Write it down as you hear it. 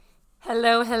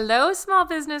Hello, hello, small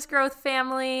business growth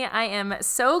family. I am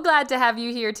so glad to have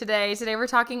you here today. Today we're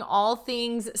talking all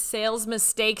things sales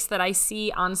mistakes that I see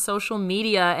on social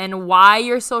media and why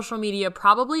your social media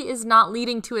probably is not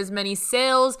leading to as many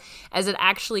sales as it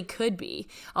actually could be.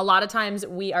 A lot of times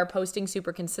we are posting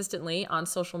super consistently on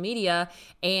social media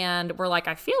and we're like,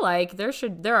 I feel like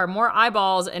there are more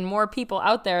eyeballs and more people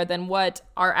out there than what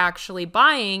are actually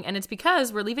buying, and it's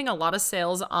because we're leaving a lot of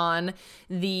sales on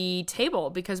the table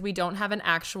because we don't have an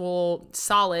actual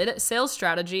solid sales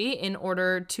strategy in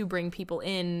order to bring people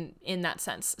in that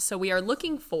sense. So we are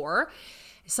looking for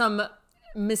some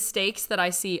mistakes that I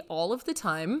see all of the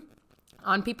time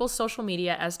on people's social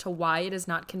media as to why it is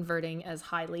not converting as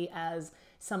highly as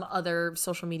some other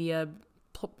social media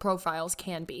profiles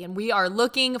can be. And we are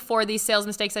looking for these sales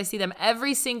mistakes. I see them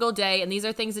every single day. And these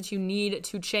are things that you need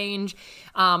to change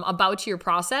about your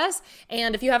process.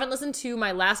 And if you haven't listened to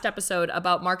my last episode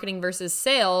about marketing versus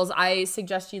sales, I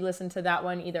suggest you listen to that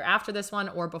one either after this one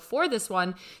or before this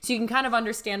one, so you can kind of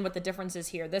understand what the difference is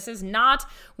here. This is not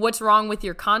what's wrong with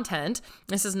your content.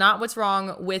 This is not what's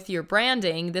wrong with your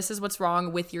branding. This is what's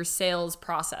wrong with your sales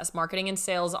process. Marketing and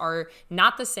sales are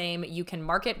not the same. You can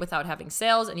market without having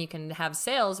sales, and you can have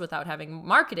sales without having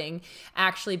marketing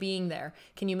actually being there.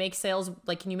 Can you make sales,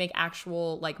 can you make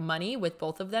actual money with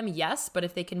both of them? Yes, but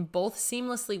if they can both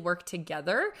seamlessly work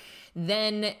together,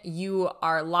 then you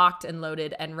are locked and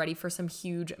loaded and ready for some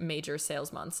huge major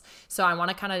sales months. So I want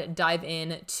to kind of dive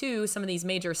in to some of these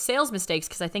major sales mistakes,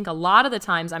 because I think a lot of the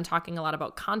times I'm talking a lot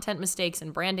about content mistakes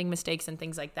and branding mistakes and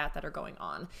things like that are going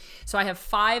on. So I have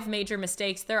 5 major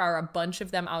mistakes. There are a bunch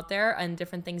of them out there and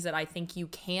different things that I think you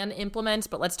can implement,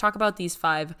 but let's talk about these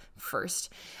 5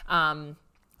 first. And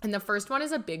the first one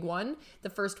is a big one. The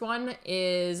first one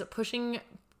is pushing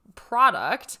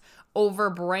product over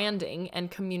branding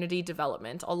and community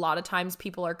development. A lot of times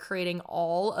people are creating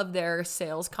all of their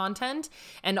sales content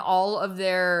and all of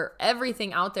their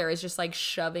everything out there is just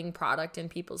shoving product in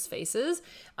people's faces,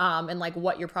 and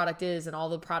what your product is and all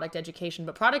the product education.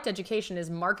 But product education is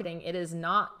marketing. It is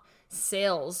not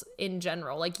sales in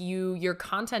general. Your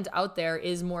content out there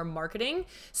is more marketing.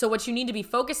 So what you need to be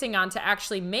focusing on to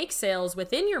actually make sales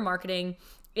within your marketing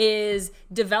is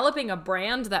developing a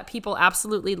brand that people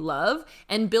absolutely love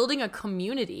and building a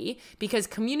community, because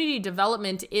community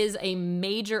development is a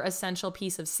major essential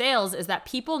piece of sales, is that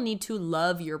people need to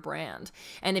love your brand.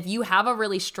 And if you have a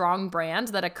really strong brand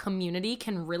that a community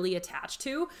can really attach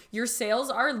to, your sales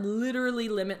are literally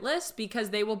limitless because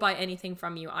they will buy anything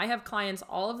from you. I have clients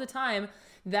all of the time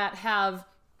that have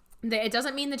it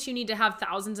doesn't mean that you need to have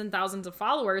thousands and thousands of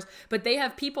followers, but they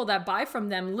have people that buy from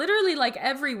them literally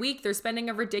every week. They're spending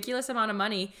a ridiculous amount of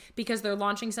money because they're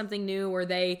launching something new, or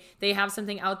they have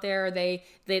something out there.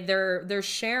 They're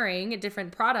sharing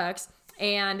different products,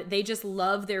 and they just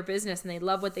love their business and they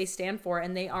love what they stand for,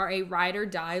 and they are a ride or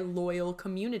die loyal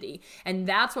community. And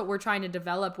that's what we're trying to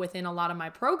develop within a lot of my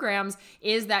programs,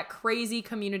 is that crazy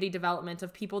community development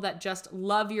of people that just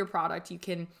love your product. You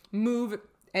can move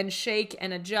and shake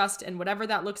and adjust and whatever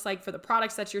that looks like for the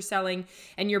products that you're selling,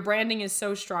 and your branding is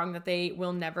so strong that they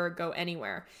will never go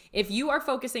anywhere. If you are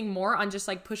focusing more on just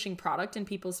pushing product in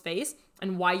people's face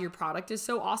and why your product is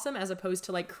so awesome, as opposed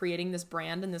to creating this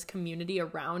brand and this community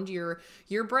around your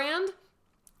brand,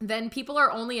 then people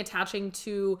are only attaching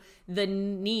to the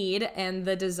need and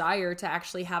the desire to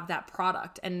actually have that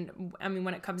product. And I mean,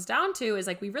 when it comes down to is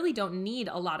we really don't need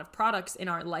a lot of products in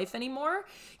our life anymore.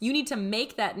 You need to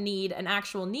make that need an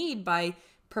actual need by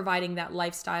providing that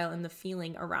lifestyle and the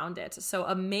feeling around it. So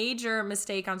a major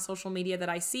mistake on social media that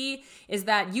I see is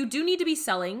that you do need to be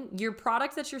selling. Your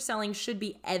product that you're selling should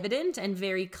be evident and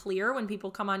very clear when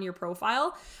people come on your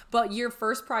profile, but your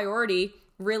first priority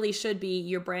really should be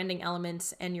your branding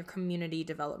elements and your community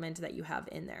development that you have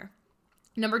in there.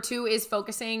 Number 2 is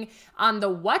focusing on the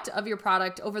what of your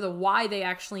product over the why they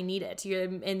actually need it.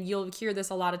 And you'll hear this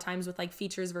a lot of times with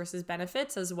features versus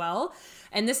benefits as well.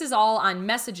 And this is all on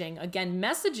messaging. Again,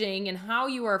 messaging and how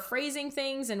you are phrasing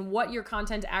things and what your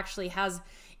content actually has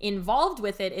involved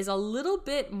with it is a little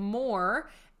bit more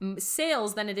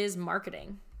sales than it is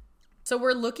marketing. So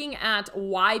we're looking at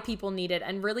why people need it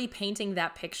and really painting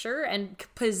that picture and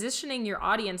positioning your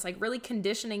audience, really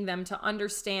conditioning them to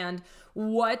understand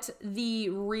what the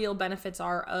real benefits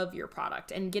are of your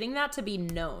product and getting that to be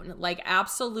known,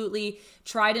 absolutely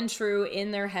tried and true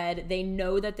in their head. They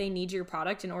know that they need your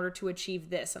product in order to achieve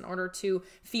this, in order to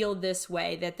feel this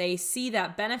way, that they see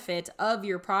that benefit of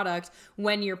your product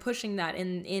when you're pushing that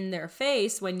in their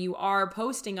face, when you are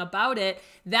posting about it.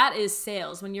 That is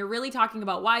sales. When you're really talking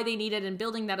about why they need it and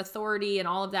building that authority and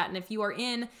all of that. And if you are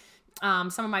in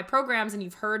some of my programs and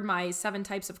you've heard my 7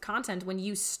 types of content, when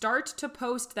you start to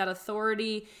post that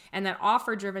authority and that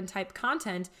offer driven type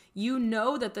content, you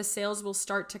know that the sales will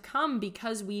start to come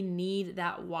because we need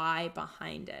that why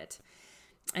behind it.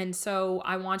 And so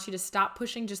I want you to stop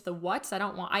pushing just the what's.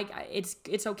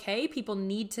 It's okay. People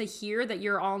need to hear that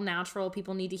you're all natural.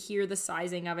 People need to hear the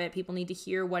sizing of it. People need to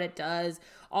hear what it does.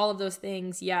 All of those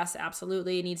things. Yes,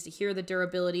 absolutely. It needs to hear the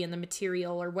durability and the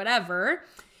material or whatever.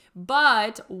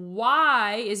 But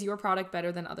why is your product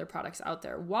better than other products out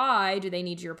there? Why do they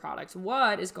need your product?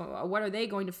 What are they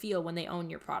going to feel when they own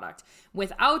your product?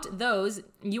 Without those,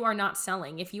 you are not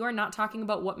selling. If you are not talking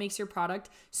about what makes your product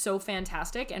so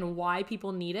fantastic and why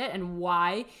people need it and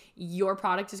why your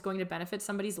product is going to benefit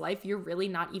somebody's life, you're really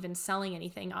not even selling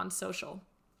anything on social.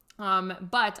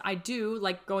 But I do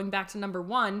like going back to number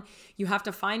 1, you have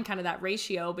to find kind of that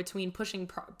ratio between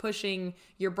pushing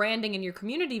your branding and your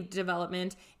community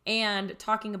development and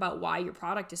talking about why your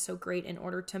product is so great in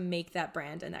order to make that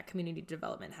brand and that community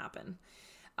development happen.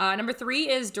 Number 3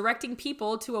 is directing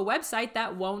people to a website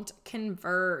that won't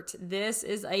convert. This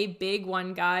is a big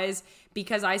one, guys,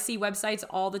 because I see websites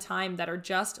all the time that are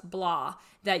just blah,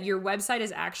 that your website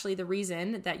is actually the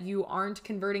reason that you aren't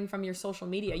converting from your social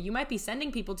media. You might be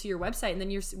sending people to your website and then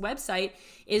your website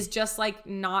is just like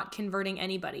not converting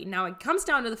anybody. Now, it comes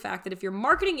down to the fact that if your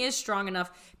marketing is strong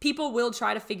enough, people will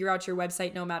try to figure out your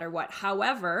website no matter what.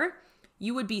 However,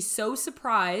 you would be so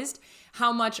surprised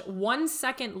how much 1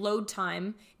 second load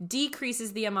time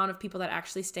decreases the amount of people that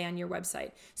actually stay on your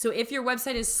website. So if your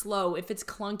website is slow, if it's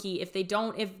clunky, if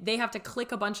they have to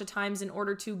click a bunch of times in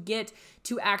order to get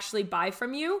to actually buy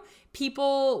from you,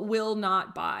 people will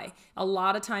not buy. A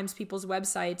lot of times people's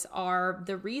websites are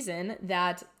the reason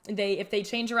that if they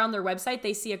change around their website,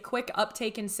 they see a quick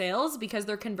uptake in sales because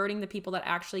they're converting the people that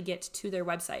actually get to their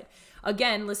website.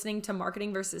 Again, listening to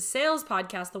Marketing versus Sales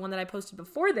podcast, the one that I posted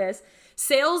before this,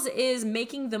 sales is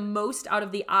making the most out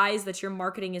of the eyes that your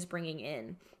marketing is bringing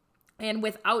in. And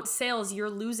without sales, you're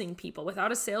losing people.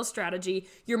 Without a sales strategy,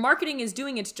 your marketing is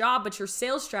doing its job, but your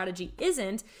sales strategy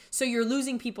isn't. So you're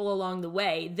losing people along the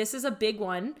way. This is a big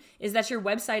one, is that your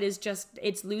website is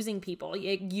it's losing people.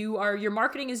 Your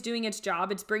marketing is doing its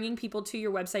job. It's bringing people to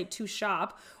your website to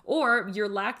shop, or your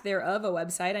lack thereof a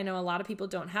website. I know a lot of people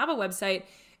don't have a website,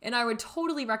 and I would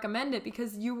totally recommend it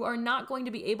because you are not going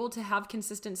to be able to have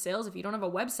consistent sales if you don't have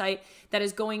a website that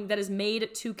is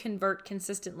made to convert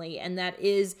consistently and that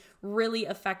is really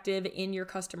effective in your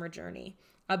customer journey.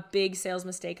 A big sales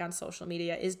mistake on social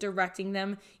media is directing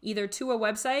them either to a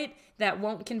website that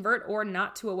won't convert or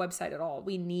not to a website at all.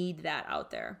 We need that out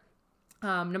there.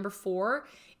 Number 4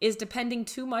 is depending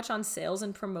too much on sales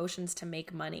and promotions to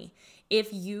make money. If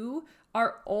you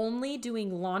are only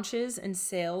doing launches and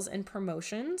sales and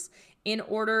promotions in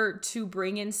order to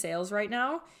bring in sales right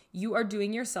now, you are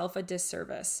doing yourself a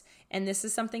disservice. And this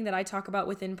is something that I talk about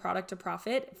within Product to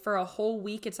Profit. For a whole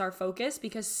week, it's our focus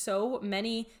because so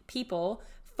many people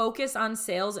focus on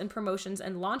sales and promotions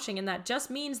and launching. And that just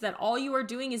means that all you are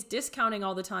doing is discounting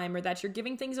all the time, or that you're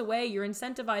giving things away, you're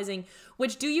incentivizing,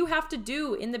 which do you have to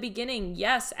do in the beginning?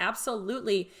 Yes,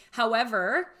 absolutely.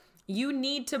 However, you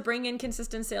need to bring in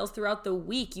consistent sales throughout the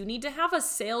week. You need to have a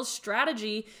sales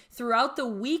strategy throughout the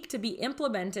week to be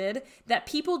implemented that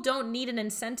people don't need an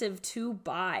incentive to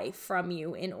buy from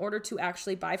you in order to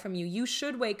actually buy from you. You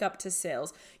should wake up to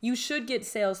sales. You should get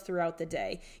sales throughout the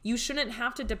day. You shouldn't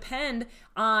have to depend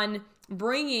on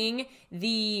bringing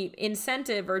the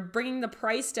incentive or bringing the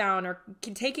price down or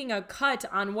taking a cut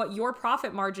on what your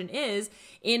profit margin is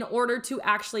in order to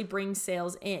actually bring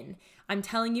sales in. I'm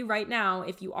telling you right now,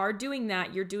 if you are doing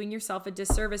that, you're doing yourself a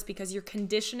disservice because you're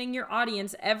conditioning your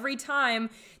audience every time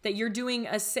that you're doing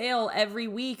a sale every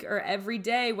week or every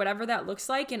day, whatever that looks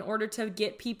like, in order to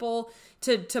get people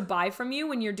to buy from you.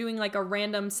 When you're doing like a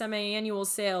random semi-annual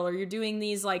sale, or you're doing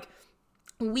these like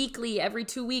weekly every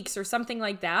 2 weeks or something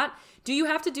like that. Do you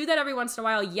have to do that every once in a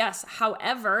while? Yes.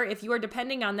 However, if you are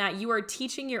depending on that, you are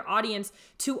teaching your audience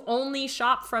to only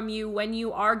shop from you when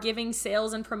you are giving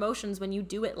sales and promotions, when you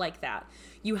do it like that.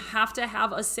 You have to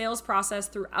have a sales process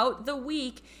throughout the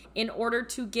week in order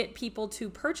to get people to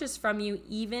purchase from you,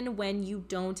 even when you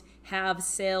don't have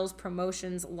sales,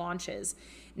 promotions, launches.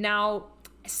 Now,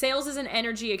 sales is an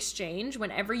energy exchange.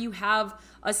 Whenever you have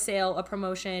a sale, a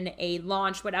promotion, a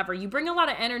launch, whatever, you bring a lot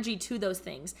of energy to those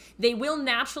things. They will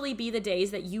naturally be the days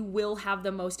that you will have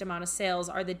the most amount of sales,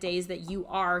 are the days that you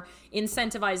are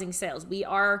incentivizing sales.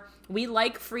 We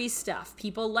like free stuff.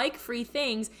 People like free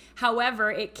things.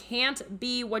 However, it can't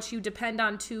be what you depend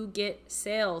on to get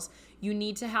sales. You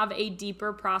need to have a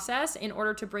deeper process in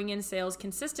order to bring in sales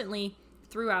consistently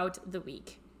throughout the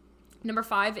week. Number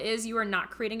 5 is you are not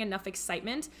creating enough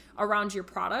excitement around your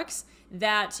products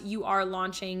that you are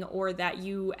launching or that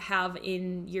you have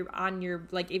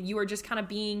like if you are just kind of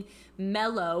being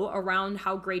mellow around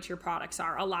how great your products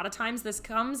are. A lot of times this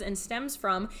comes and stems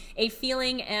from a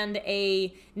feeling and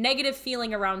a negative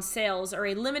feeling around sales, or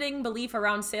a limiting belief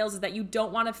around sales is that you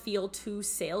don't want to feel too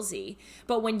salesy.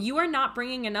 But when you are not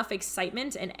bringing enough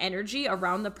excitement and energy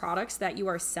around the products that you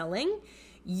are selling,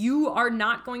 you are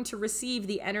not going to receive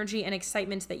the energy and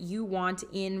excitement that you want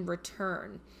in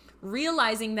return.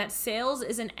 Realizing that sales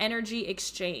is an energy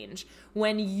exchange.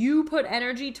 When you put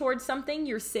energy towards something,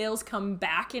 your sales come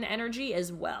back in energy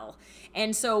as well.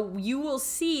 And so you will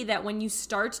see that when you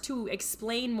start to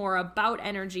explain more about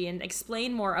energy and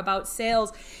explain more about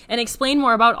sales and explain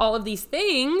more about all of these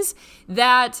things,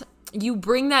 that you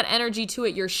bring that energy to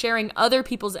it. You're sharing other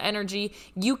people's energy.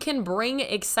 You can bring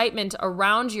excitement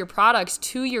around your products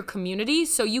to your community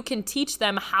so you can teach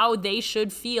them how they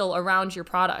should feel around your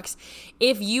products.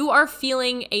 If you are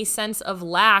feeling a sense of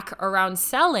lack around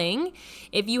selling,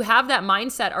 if you have that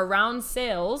mindset around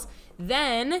sales,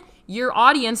 then your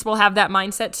audience will have that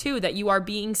mindset too, that you are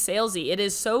being salesy. It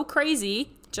is so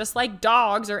crazy, just like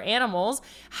dogs or animals,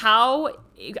 how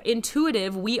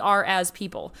intuitive we are as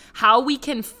people, how we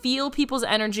can feel people's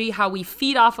energy, how we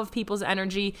feed off of people's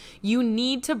energy. You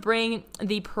need to bring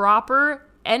the proper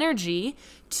energy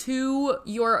to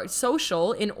your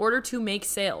social in order to make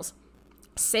sales.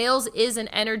 Sales is an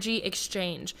energy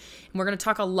exchange. And we're going to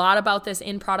talk a lot about this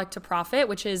in Product to Profit,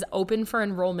 which is open for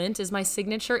enrollment, is my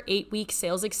signature 8-week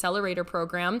sales accelerator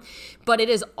program. But it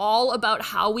is all about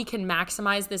how we can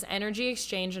maximize this energy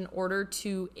exchange in order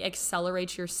to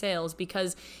accelerate your sales.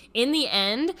 Because in the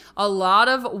end, a lot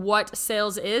of what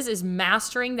sales is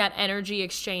mastering that energy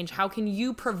exchange. How can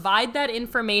you provide that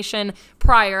information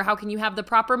prior? How can you have the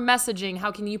proper messaging?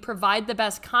 How can you provide the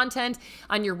best content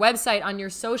on your website, on your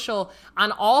social,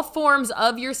 on all forms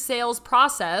of your sales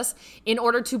process in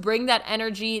order to bring that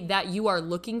energy that you are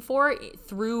looking for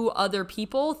through other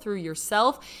people, through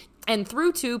yourself, and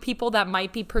through to people that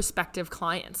might be prospective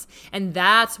clients. And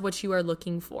that's what you are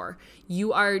looking for.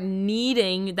 You are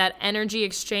needing that energy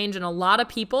exchange. And a lot of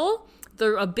people,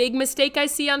 a big mistake I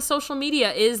see on social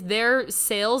media is their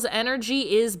sales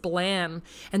energy is bland.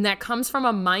 And that comes from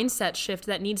a mindset shift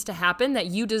that needs to happen, that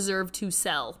you deserve to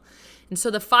sell. And so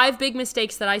the 5 big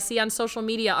mistakes that I see on social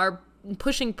media are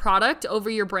pushing product over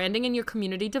your branding and your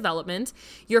community development.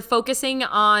 You're focusing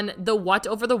on the what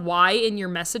over the why in your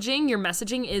messaging. Your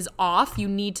messaging is off. You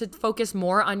need to focus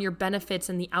more on your benefits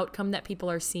and the outcome that people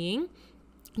are seeing.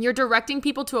 You're directing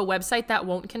people to a website that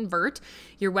won't convert.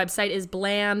 Your website is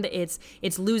bland. It's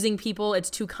losing people. It's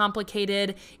too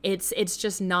complicated. It's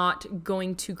just not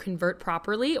going to convert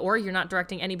properly, or you're not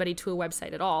directing anybody to a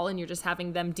website at all and you're just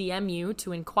having them DM you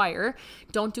to inquire.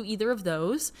 Don't do either of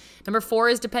those. Number 4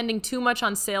 is depending too much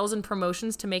on sales and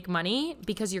promotions to make money,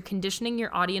 because you're conditioning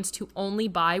your audience to only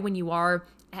buy when you are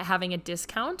having a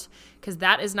discount, because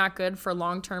that is not good for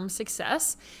long-term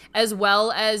success, as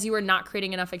well as you are not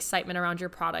creating enough excitement around your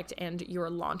product and your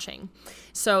launching.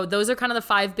 So those are kind of the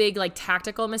 5 big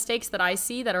tactical mistakes that I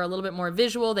see that are a little bit more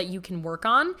visual that you can work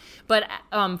on. But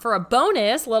for a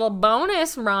little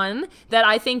bonus run that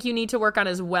I think you need to work on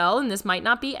as well, and this might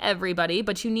not be everybody,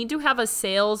 but you need to have a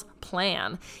sales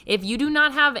plan. If you do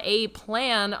not have a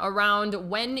plan around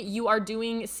when you are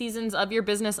doing seasons of your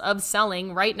business of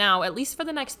selling right now, at least for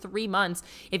the next 3 months,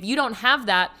 if you don't have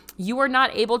that, you are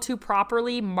not able to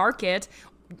properly market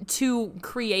to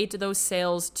create those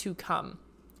sales to come.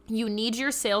 You need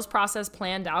your sales process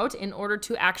planned out in order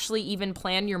to actually even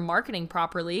plan your marketing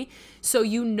properly, so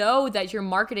you know that your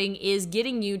marketing is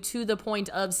getting you to the point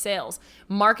of sales.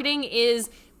 Marketing is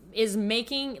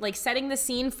making, setting the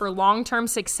scene for long-term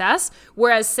success,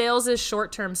 whereas sales is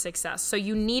short-term success. So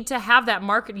you need to have that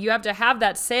market. You have to have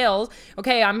that sales.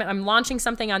 Okay, I'm launching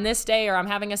something on this day, or I'm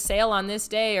having a sale on this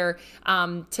day, or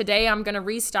today I'm going to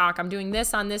restock. I'm doing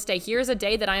this on this day. Here's a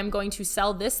day that I am going to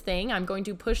sell this thing. I'm going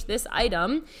to push this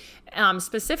item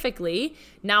specifically.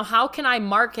 Now, how can I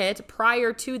market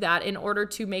prior to that in order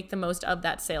to make the most of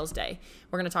that sales day?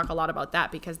 We're going to talk a lot about that,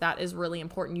 because that is really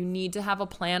important. You need to have a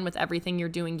plan with everything you're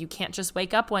doing. You can't just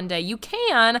wake up one day. You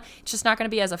can, it's just not going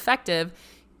to be as effective.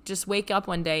 Just wake up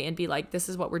one day and be like, this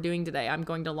is what we're doing today. I'm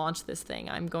going to launch this thing.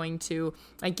 I'm going to,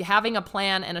 having a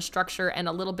plan and a structure and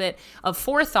a little bit of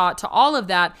forethought to all of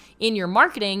that in your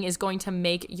marketing is going to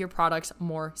make your products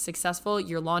more successful,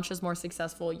 your launches more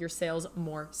successful, your sales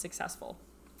more successful.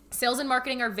 Sales and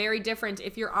marketing are very different.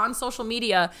 If you're on social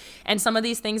media and some of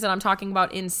these things that I'm talking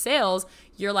about in sales,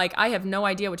 you're like, I have no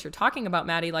idea what you're talking about,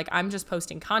 Maddie. Like, I'm just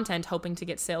posting content hoping to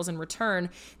get sales in return.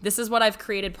 This is what I've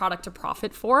created Product to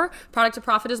Profit for. Product to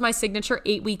Profit is my signature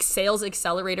 8-week sales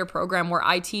accelerator program where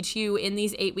I teach you in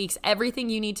these 8 weeks everything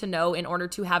you need to know in order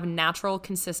to have natural,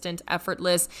 consistent,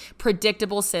 effortless,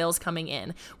 predictable sales coming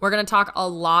in. We're going to talk a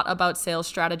lot about sales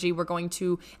strategy. We're going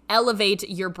to elevate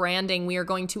your branding. We are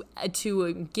going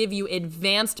to give you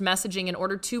advanced messaging in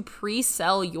order to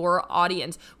pre-sell your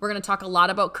audience. We're going to talk a lot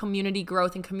about community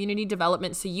growth and community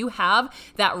development so you have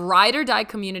that ride or die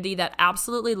community that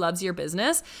absolutely loves your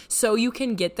business so you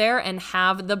can get there and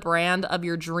have the brand of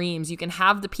your dreams. You can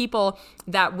have the people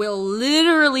that will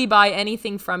literally buy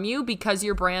anything from you because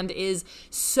your brand is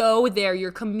so there.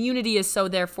 Your community is so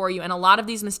there for you. And a lot of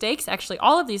these mistakes, actually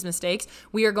all of these mistakes,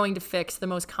 we are going to fix. The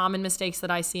most common mistakes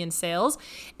that I see in sales.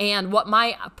 And what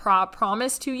my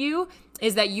promise to you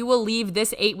is that you will leave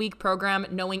this 8-week program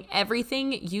knowing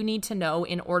everything you need to know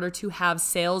in order to have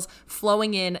sales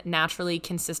flowing in naturally,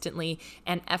 consistently,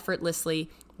 and effortlessly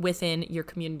within your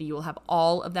community. You will have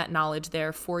all of that knowledge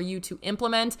there for you to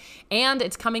implement, and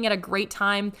it's coming at a great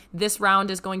time. This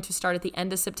round is going to start at the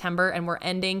end of September, and we're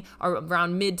ending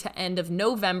around mid to end of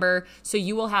November, so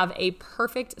you will have a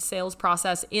perfect sales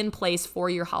process in place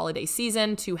for your holiday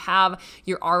season to have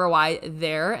your ROI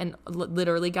there. And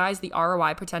literally, guys, the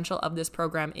ROI potential of this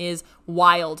program is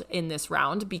wild in this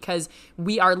round because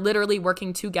we are literally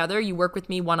working together. You work with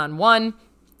me one-on-one.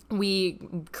 We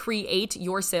create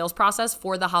your sales process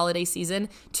for the holiday season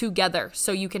together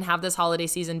so you can have this holiday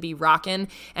season be rocking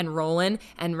and rolling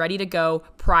and ready to go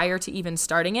prior to even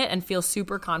starting it and feel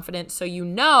super confident so you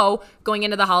know going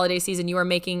into the holiday season you are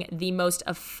making the most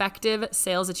effective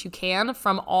sales that you can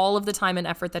from all of the time and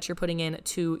effort that you're putting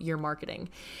into your marketing.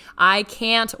 I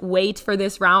can't wait for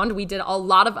this round. We did a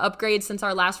lot of upgrades since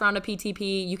our last round of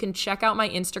PTP. You can check out my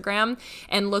Instagram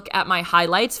and look at my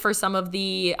highlights for some of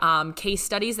the case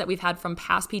studies that we've had from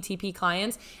past PTP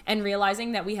clients and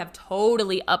realizing that we have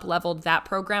totally up-leveled that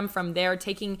program from there,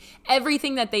 taking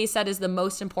everything that they said is the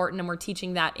most important, and we're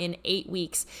teaching that in 8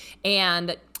 weeks.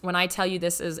 And when I tell you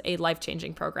this is a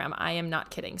life-changing program, I am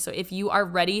not kidding. So if you are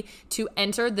ready to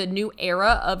enter the new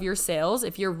era of your sales,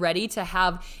 if you're ready to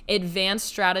have advanced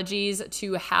strategies,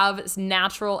 to have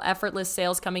natural, effortless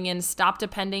sales coming in, stop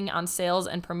depending on sales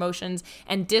and promotions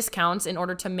and discounts in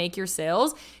order to make your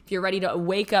sales, if you're ready to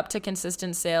wake up to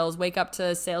consistent sales, wake up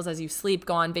to sales as you sleep,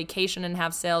 go on vacation and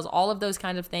have sales, all of those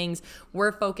kind of things,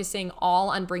 we're focusing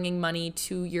all on bringing money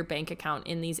to your bank account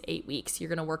in these 8 weeks. You're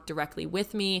going to work directly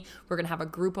with me. We're going to have a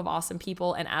group of awesome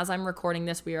people. And as I'm recording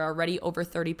this, we are already over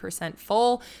 30%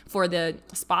 full for the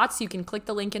spots. You can click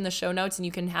the link in the show notes and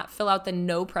you can fill out the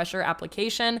no pressure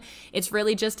application. It's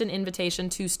really just an invitation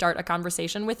to start a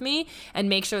conversation with me and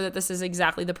make sure that this is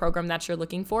exactly the program that you're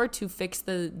looking for to fix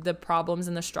the problems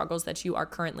and the struggles that you are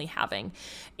currently having.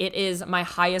 It is my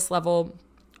highest level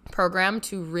program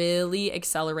to really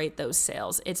accelerate those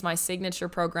sales. It's my signature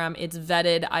program. It's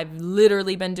vetted. I've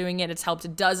literally been doing it. It's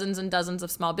helped dozens and dozens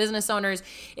of small business owners.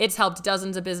 It's helped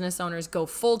dozens of business owners go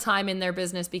full-time in their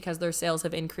business because their sales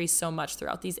have increased so much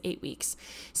throughout these 8 weeks.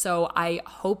 So I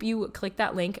hope you click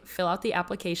that link, fill out the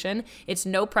application. It's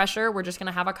no pressure. We're just going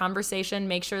to have a conversation,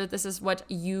 make sure that this is what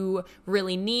you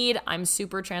really need. I'm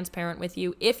super transparent with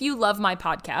you. If you love my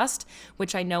podcast,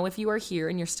 which I know if you are here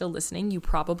and you're still listening, you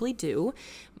probably do,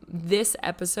 this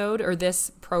episode or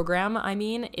this program,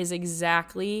 is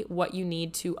exactly what you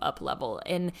need to up level.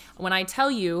 And when I tell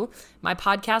you my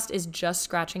podcast is just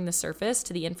scratching the surface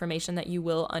to the information that you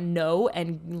will know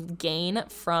and gain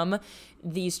from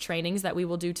these trainings that we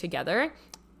will do together,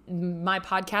 my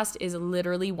podcast is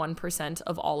literally 1%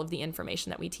 of all of the information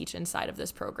that we teach inside of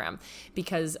this program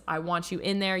because I want you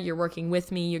in there. You're working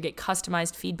with me. You get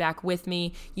customized feedback with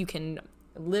me. You can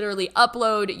literally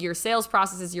upload your sales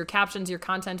processes, your captions, your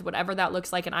content, whatever that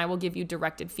looks like, and I will give you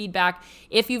directed feedback.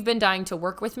 If you've been dying to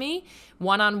work with me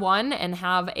one-on-one and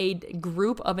have a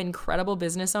group of incredible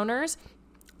business owners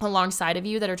alongside of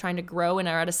you that are trying to grow and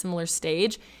are at a similar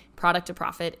stage, Product to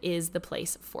Profit is the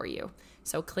place for you.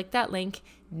 So click that link.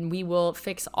 We will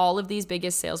fix all of these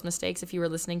biggest sales mistakes. If you were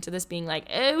listening to this being like,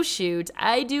 oh shoot,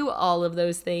 I do all of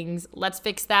those things, let's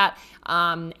fix that.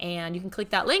 And you can click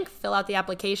that link, fill out the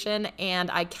application,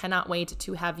 and I cannot wait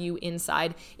to have you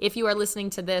inside. If you are listening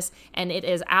to this and it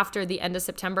is after the end of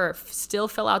September, still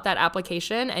fill out that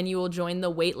application and you will join the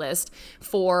wait list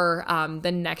for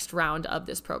the next round of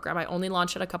this program. I only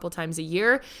launch it a couple times a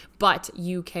year, but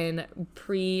you can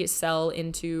pre-sell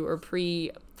into or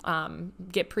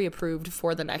get pre-approved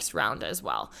for the next round as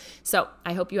well. So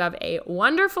I hope you have a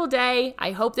wonderful day.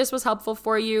 I hope this was helpful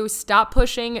for you. Stop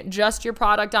pushing just your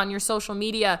product on your social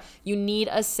media. You need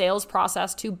a sales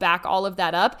process to back all of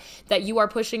that up, that you are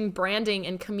pushing branding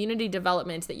and community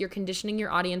development, that you're conditioning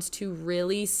your audience to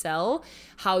really sell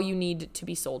how you need to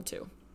be sold to.